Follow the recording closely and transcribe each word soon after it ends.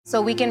So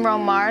we can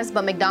roam Mars,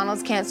 but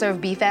McDonald's can't serve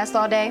B-Fast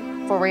all day?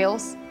 For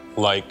reals?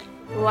 Like?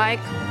 Why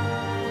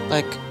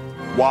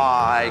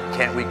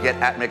can't we get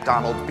at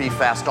McDonald's Be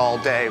Fast all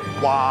day?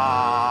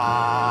 Why?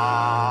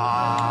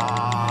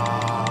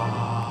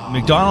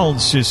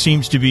 McDonald's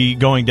seems to be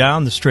going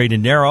down the straight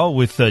and narrow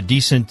with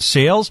decent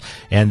sales,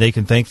 and they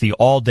can thank the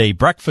all-day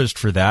breakfast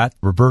for that.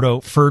 Roberto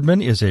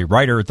Ferdman is a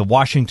writer at the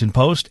Washington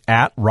Post,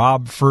 at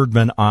Rob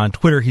Ferdman on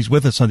Twitter. He's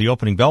with us on the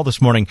opening bell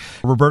this morning.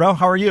 Roberto,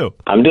 how are you?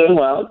 I'm doing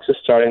well. Just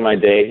starting my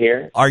day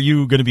here. Are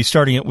you going to be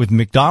starting it with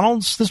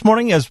McDonald's this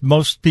morning, as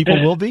most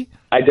people will be?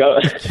 I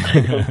don't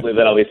believe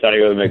that I'll be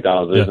starting with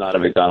McDonald's. There's not a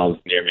McDonald's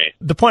near me.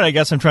 The point I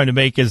guess I'm trying to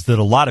make is that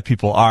a lot of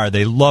people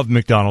they love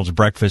McDonald's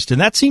breakfast,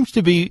 and that seems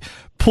to be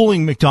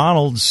pulling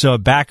McDonald's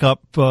back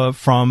up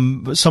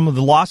from some of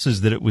the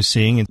losses that it was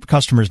seeing and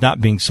customers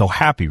not being so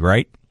happy,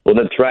 right? Well,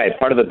 that's right.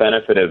 Part of the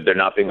benefit of there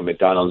not being a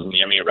McDonald's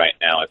near me right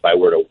now, if I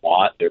were to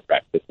want their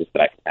breakfast, is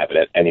that I can have it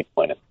at any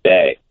point of the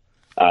day.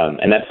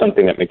 And that's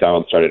something that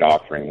McDonald's started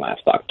offering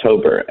last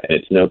October. And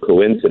it's no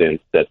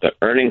coincidence that the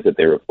earnings that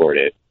they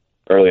reported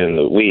earlier in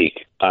the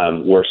week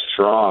were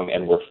strong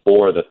and were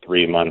for the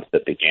 3 months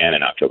that began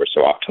in October,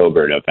 so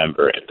October,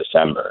 November, and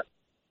December.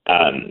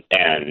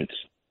 And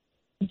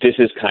this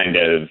is kind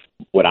of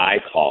what I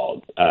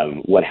called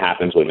what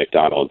happens when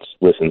McDonald's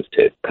listens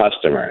to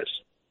customers.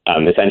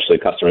 Essentially,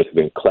 customers have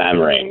been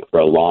clamoring for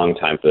a long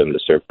time for them to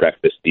serve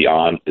breakfast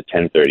beyond the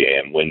 10:30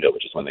 a.m. window,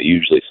 which is when they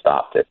usually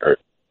stopped it, or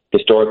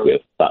historically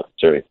have stopped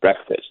serving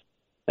breakfast.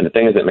 And the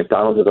thing is that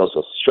McDonald's has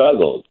also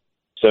struggled.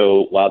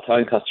 So while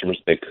telling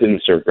customers they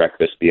couldn't serve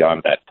breakfast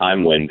beyond that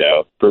time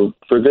window, for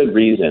good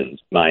reasons,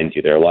 mind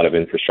you, there are a lot of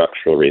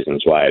infrastructural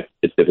reasons why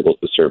it's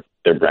difficult to serve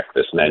their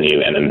breakfast menu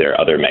and then their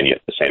other menu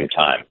at the same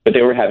time. But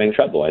they were having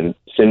trouble. And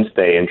since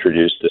they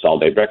introduced this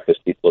all-day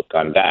breakfast, people have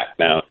gone back.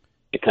 Now,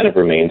 it kind of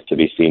remains to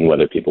be seen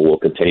whether people will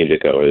continue to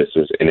go, or this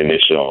was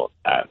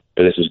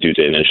due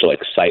to initial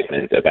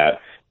excitement about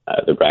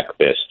the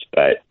breakfast.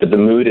 But the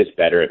mood is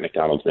better at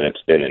McDonald's than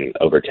it's been in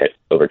over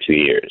 2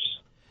 years.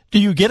 Do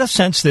you get a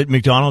sense that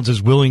McDonald's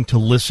is willing to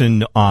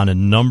listen on a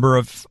number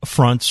of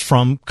fronts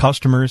from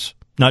customers,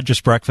 not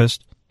just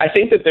breakfast? I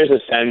think that there's a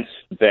sense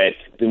that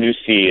the new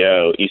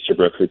CEO,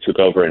 Easterbrook, who took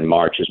over in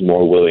March, is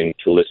more willing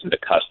to listen to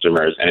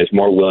customers and is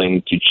more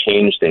willing to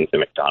change things at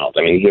McDonald's.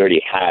 I mean, he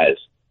already has.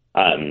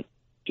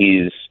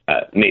 He's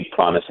made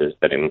promises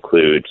that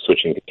include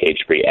switching to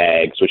cage-free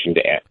eggs, switching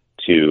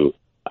to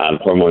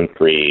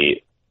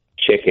hormone-free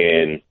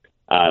chicken.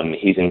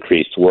 He's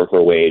increased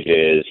worker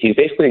wages. He's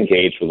basically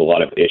engaged with a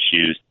lot of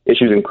issues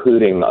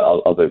including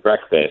of the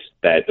breakfast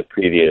that the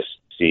previous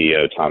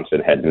CEO, Thompson,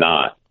 had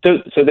not. So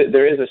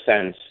there is a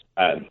sense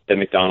that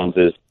McDonald's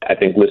is, I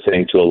think,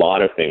 listening to a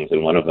lot of things,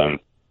 and one of them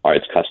are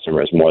its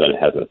customers more than it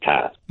has in the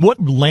past. What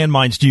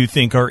landmines do you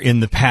think are in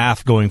the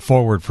path going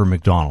forward for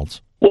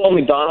McDonald's? Well,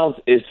 McDonald's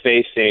is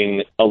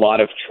facing a lot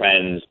of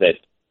trends that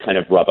kind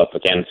of rub up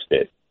against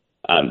it.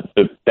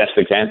 The best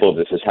example of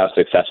this is how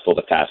successful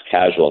the fast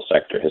casual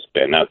sector has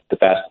been. Now, the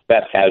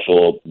fast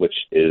casual, which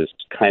is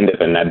kind of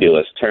a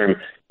nebulous term,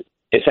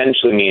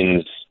 essentially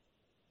means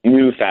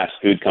new fast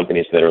food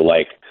companies that are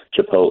like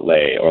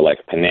Chipotle or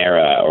like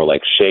Panera or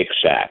like Shake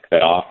Shack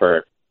that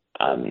offer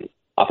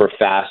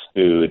fast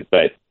food,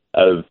 but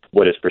of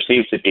what is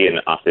perceived to be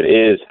and often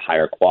is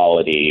higher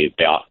quality.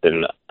 They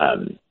often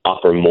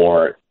offer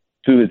more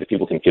food that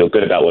people can feel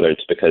good about, whether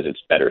it's because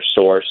it's better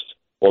sourced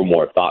or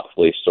more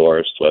thoughtfully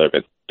sourced, whether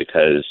it's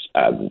because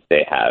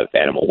they have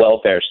animal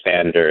welfare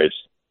standards.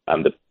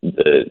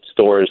 The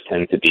stores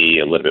tend to be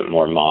a little bit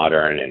more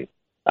modern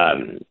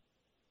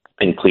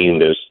and clean.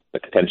 There's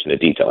like attention to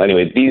detail.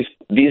 Anyway,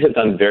 these have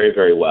done very,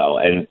 very well,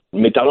 and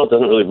McDonald's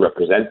doesn't really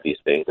represent these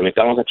things. And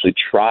McDonald's actually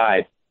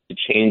tried to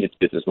change its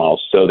business model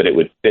so that it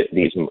would fit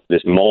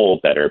this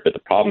mold better. But the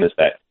problem is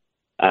that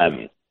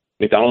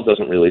McDonald's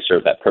doesn't really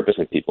serve that purpose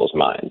in people's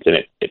minds, and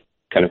it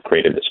kind of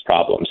created this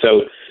problem.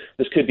 So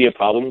this could be a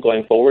problem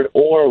going forward,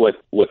 or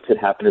what could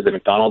happen is that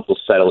McDonald's will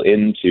settle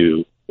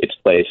into its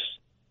place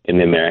in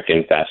the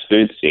American fast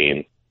food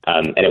scene,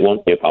 and it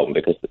won't be a problem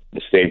because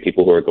the same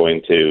people who are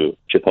going to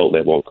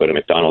Chipotle won't go to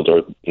McDonald's,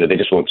 or they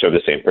just won't serve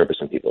the same purpose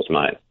in people's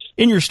minds.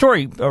 In your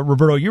story,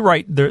 Roberto, you're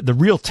right. The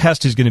real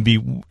test is going to be,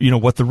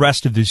 what the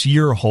rest of this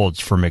year holds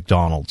for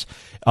McDonald's.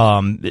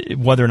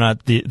 Whether or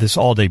not this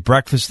all-day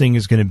breakfast thing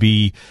is going to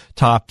be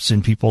tops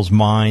in people's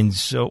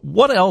minds.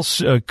 What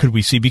else could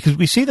we see? Because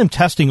we see them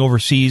testing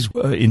overseas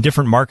in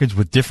different markets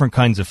with different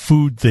kinds of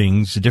food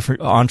things,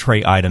 different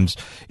entree items.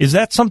 Is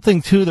that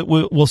something, too, that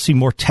we'll see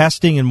more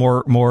testing and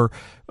more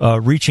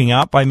reaching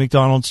out by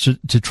McDonald's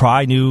to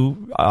try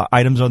new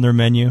items on their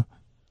menu?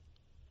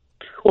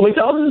 Well,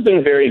 McDonald's has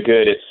been very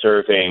good at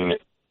serving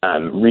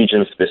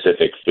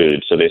region-specific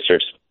food. So they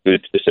serve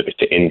food specific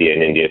to India,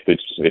 and India food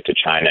specific to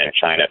China, and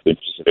China food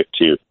specific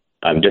to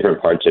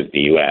different parts of the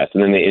U.S.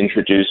 And then they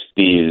introduce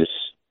these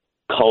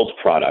cult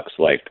products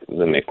like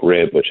the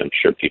McRib, which I'm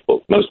sure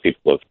most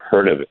people have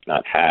heard of, if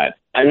not had.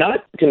 I'm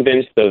not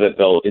convinced, though, that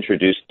they'll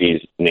introduce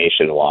these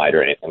nationwide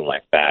or anything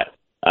like that.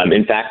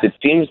 In fact, it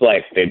seems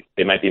like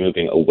they might be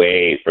moving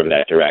away from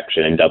that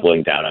direction and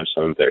doubling down on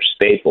some of their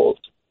staples.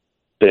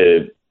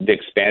 The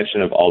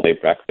expansion of all-day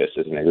breakfast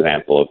is an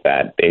example of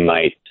that. They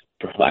might,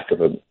 for lack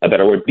of a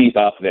better word, beef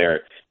up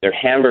their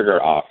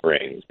hamburger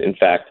offerings. In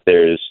fact,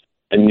 there's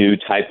a new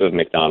type of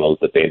McDonald's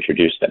that they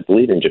introduced, I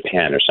believe in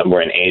Japan or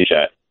somewhere in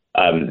Asia,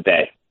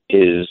 that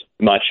is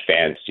much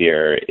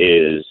fancier.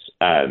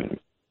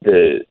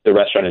 The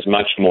restaurant is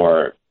much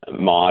more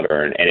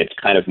modern, and it's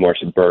kind of more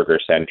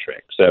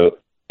burger-centric. So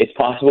it's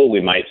possible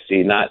we might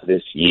see, not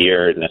this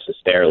year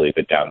necessarily,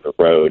 but down the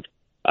road,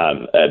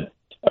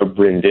 a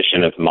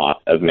rendition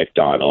of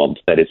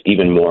McDonald's that is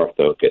even more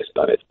focused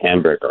on its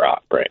hamburger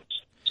offerings.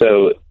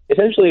 So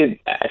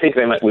essentially, I think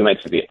we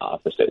might see the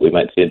opposite. We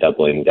might see a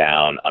doubling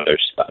down on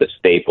the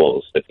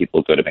staples that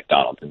people go to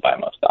McDonald's and buy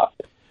most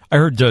often. I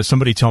heard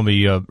somebody tell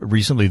me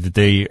recently that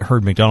they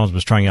heard McDonald's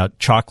was trying out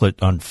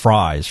chocolate on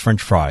fries,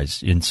 French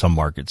fries, in some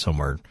market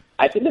somewhere.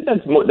 I think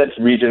that's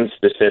region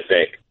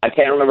specific. I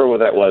can't remember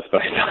what that was,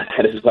 but I thought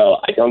that as well.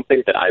 I don't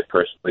think that I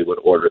personally would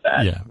order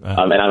that,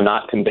 and I'm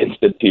not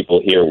convinced that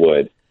people here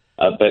would.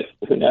 But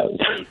who knows?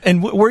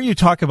 And where you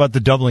talk about the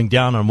doubling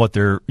down on what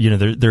their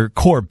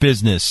core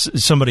business,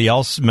 somebody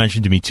else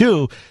mentioned to me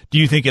too. Do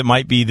you think it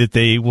might be that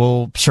they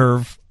will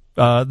serve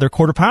their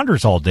quarter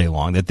pounders all day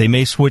long? That they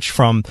may switch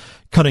from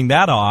cutting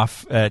that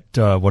off at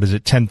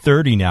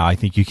 10:30 now? I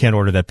think you can't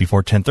order that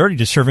before 10:30.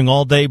 To serving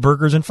all day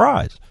burgers and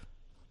fries.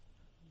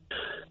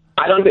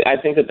 I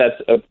think that that's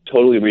a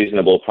totally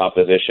reasonable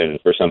proposition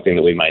for something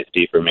that we might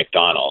see for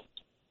McDonald's.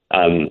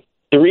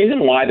 The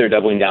reason why they're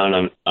doubling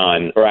down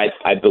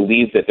I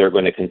believe that they're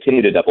going to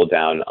continue to double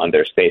down on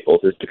their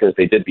staples is because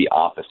they did the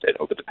opposite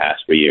over the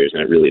past 3 years,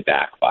 and it really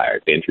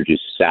backfired. They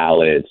introduced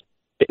salads,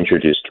 they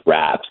introduced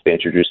wraps, they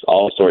introduced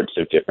all sorts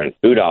of different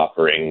food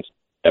offerings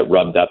that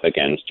rubbed up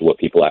against what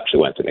people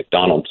actually went to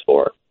McDonald's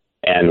for.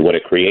 And what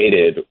it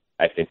created,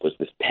 I think, was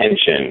this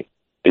tension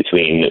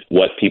between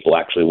what people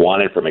actually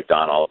wanted from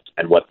McDonald's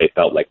and what they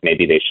felt like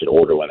maybe they should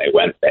order when they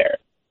went there.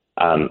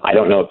 I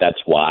don't know if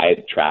that's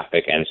why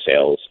traffic and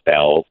sales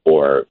fell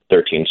for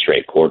 13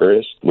 straight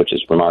quarters, which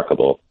is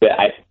remarkable, but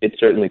it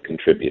certainly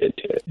contributed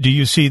to it. Do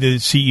you see the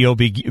CEO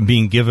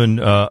being given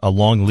a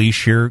long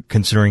leash here,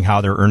 considering how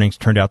their earnings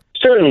turned out?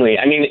 Certainly.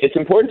 I mean, it's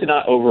important to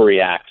not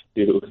overreact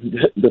to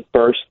the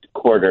first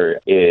quarter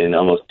in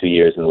almost 2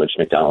 years in which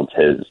McDonald's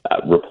has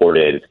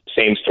reported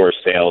same-store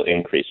sale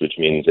increase, which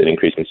means an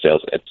increase in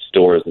sales at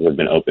stores that have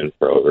been open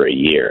for over a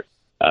year.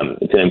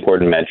 It's an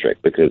important metric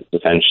because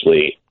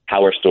essentially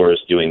how are stores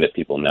doing that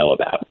people know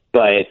about?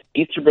 But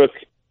Easterbrook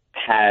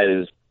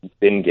has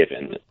been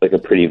given like a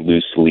pretty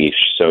loose leash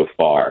so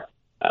far.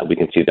 We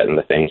can see that in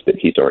the things that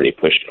he's already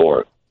pushed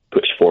forth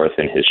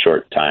in his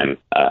short time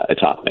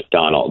atop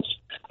McDonald's.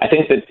 I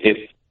think that if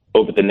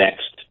over the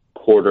next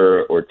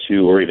quarter or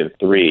two or even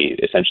three,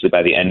 essentially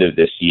by the end of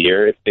this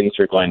year, if things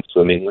are going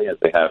swimmingly as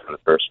they have in the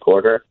first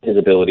quarter, his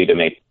ability to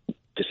make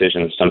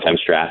decisions, sometimes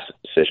drastic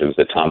decisions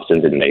that Thompson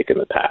didn't make in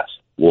the past,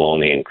 will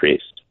only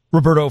increase.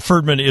 Roberto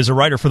Ferdman is a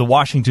writer for the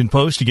Washington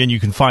Post. Again, you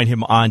can find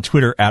him on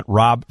Twitter at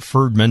Rob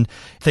Ferdman.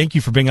 Thank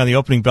you for being on the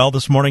Opening Bell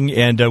this morning,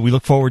 and we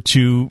look forward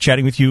to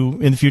chatting with you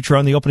in the future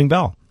on the Opening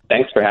Bell.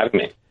 Thanks for having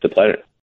me. It's a pleasure.